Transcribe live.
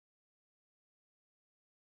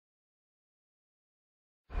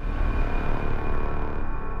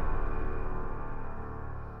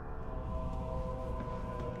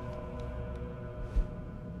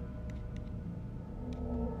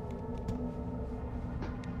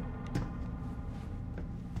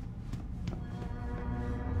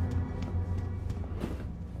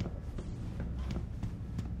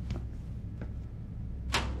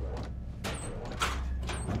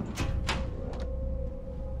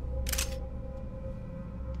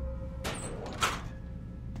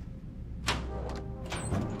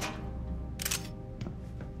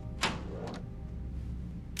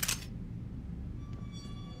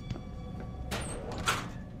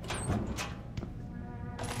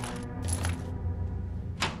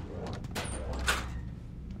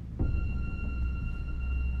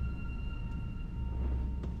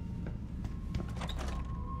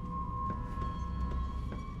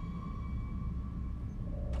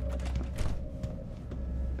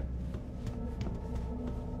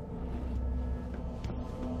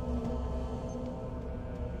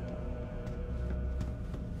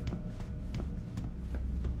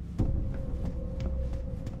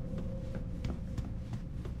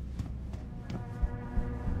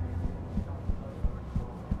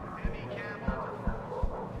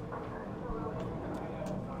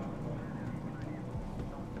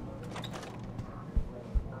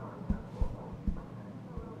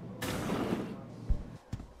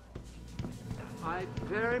I'd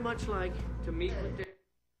very much like to meet with the...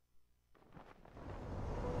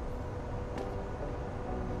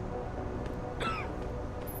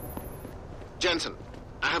 Jensen,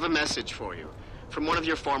 I have a message for you from one of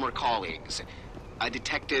your former colleagues, a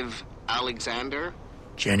Detective Alexander.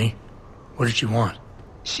 Jenny? What did she want?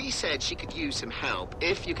 She said she could use some help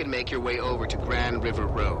if you can make your way over to Grand River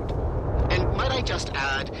Road. And might I just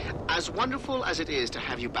add, as wonderful as it is to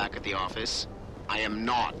have you back at the office, I am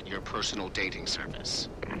not your personal dating service.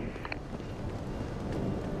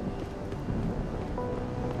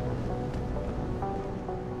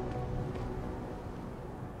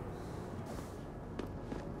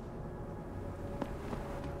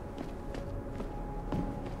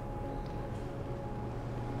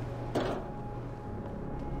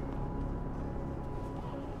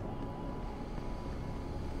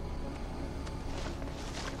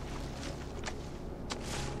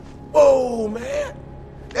 Whoa, man!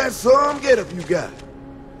 That's some getup you got.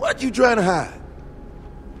 What you trying to hide?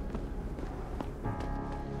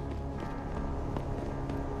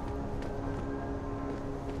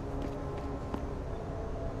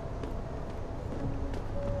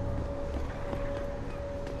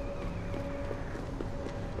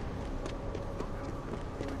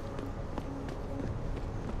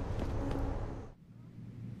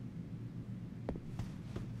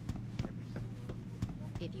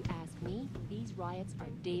 If you ask me, these riots are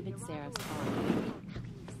David Seraf's fault. How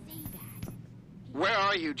can you say that? Where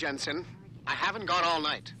are you, Jensen? I haven't got all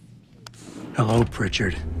night. Hello,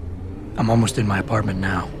 Pritchard. I'm almost in my apartment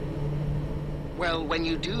now. Well, when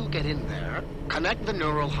you do get in there, connect the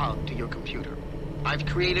neural hub to your computer. I've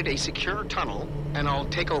created a secure tunnel, and I'll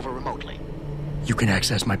take over remotely. You can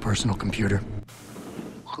access my personal computer.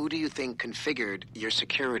 Who do you think configured your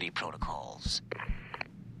security protocols?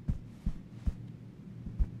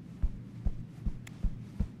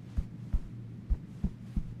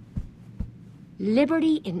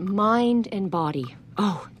 Liberty in mind and body.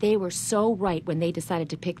 Oh, they were so right when they decided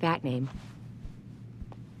to pick that name.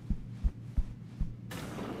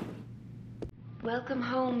 Welcome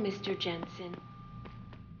home, Mr. Jensen.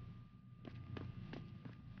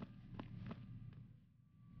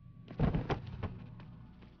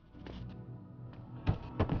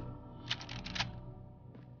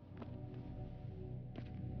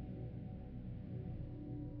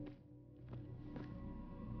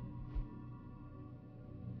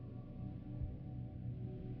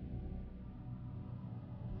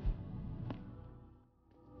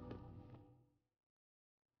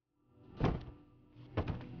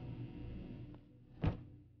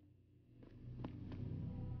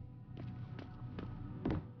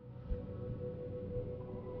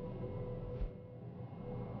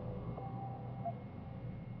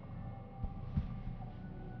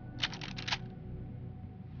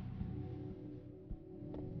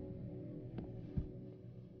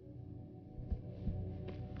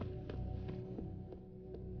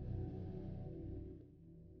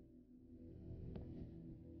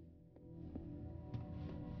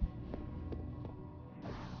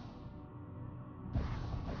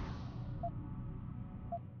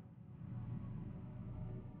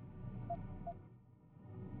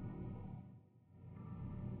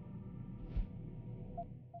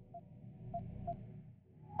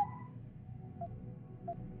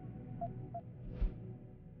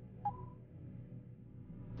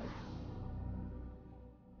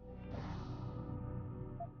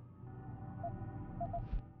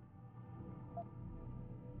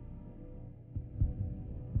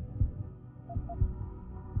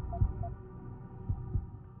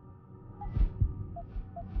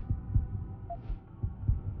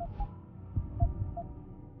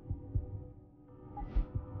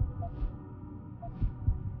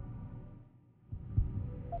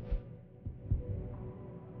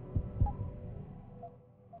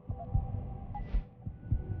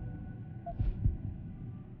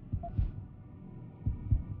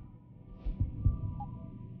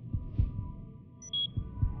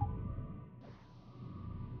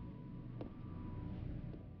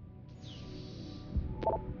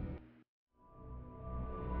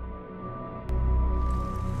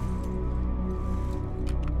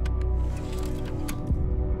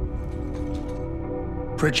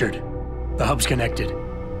 Pritchard, the hub's connected.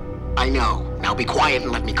 I know. Now be quiet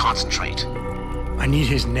and let me concentrate. I need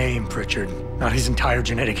his name, Pritchard, not his entire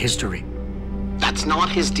genetic history. That's not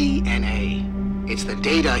his DNA. It's the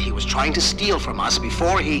data he was trying to steal from us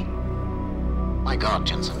before he... My God,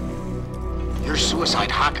 Jensen. Your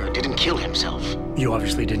suicide hacker didn't kill himself. You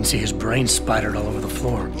obviously didn't see his brain splattered all over the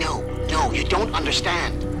floor. No, you don't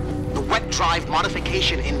understand. The wet drive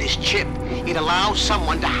modification in this chip, it allows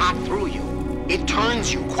someone to hack through you. It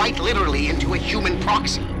turns you quite literally into a human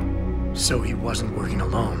proxy. So he wasn't working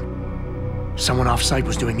alone. Someone off-site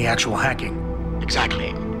was doing the actual hacking.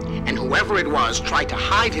 Exactly. And whoever it was tried to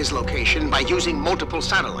hide his location by using multiple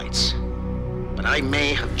satellites. But I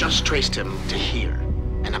may have just traced him to here,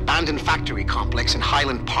 an abandoned factory complex in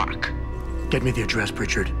Highland Park. Get me the address,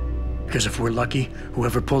 Pritchard. Because if we're lucky,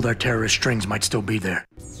 whoever pulled our terrorist strings might still be there.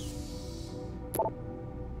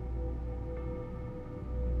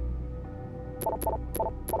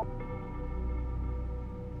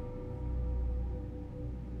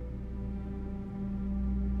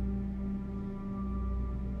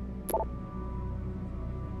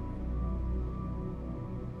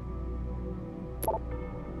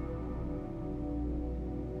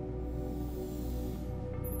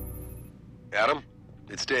 Adam,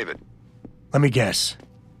 it's David. Let me guess.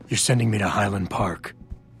 You're sending me to Highland Park.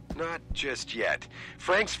 Not just yet.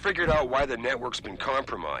 Frank's figured out why the network's been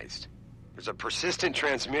compromised. There's a persistent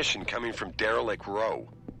transmission coming from Derelict Row.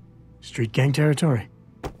 Street gang territory?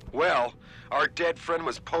 Well, our dead friend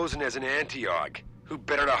was posing as an anti-aug. Who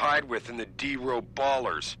better to hide with than the D-Row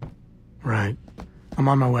ballers? Right. I'm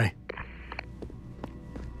on my way.